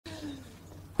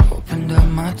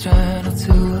my journal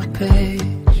to a page.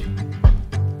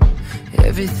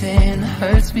 Everything that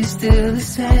hurts me still the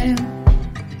same.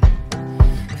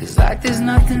 Feels like there's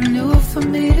nothing new for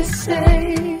me to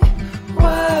say.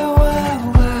 Why?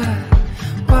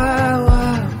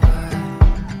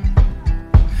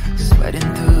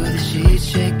 Sweating through the sheets,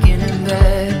 shaking in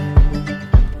bed.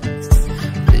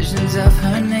 Visions of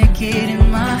her naked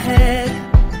in my head.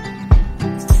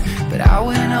 But I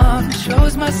went off and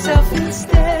chose myself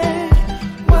instead.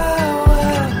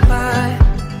 Why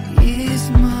ease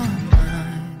my mind?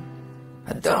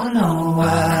 I don't know why.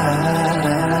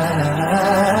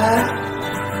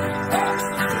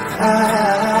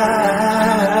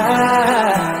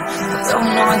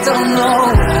 I don't know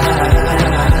why.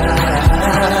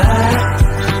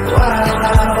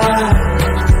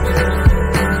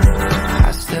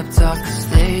 I stepped off the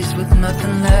stage with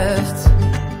nothing left.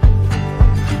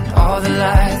 All the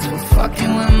lights were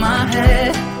fucking with my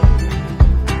head.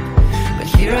 But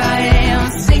here I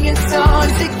am singing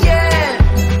songs again.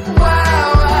 Why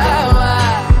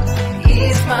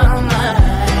ease my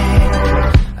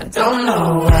mind? I don't know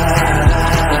why.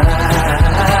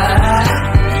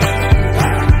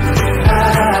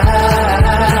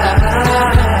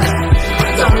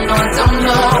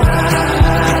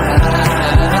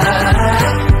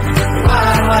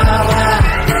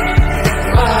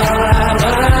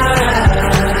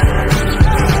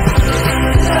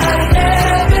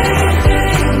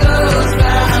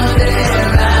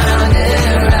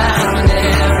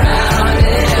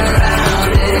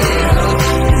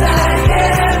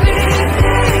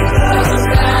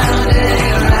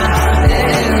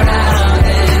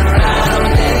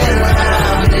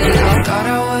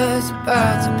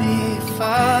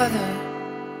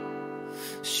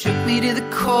 Shook me to the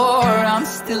core, I'm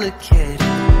still a kid.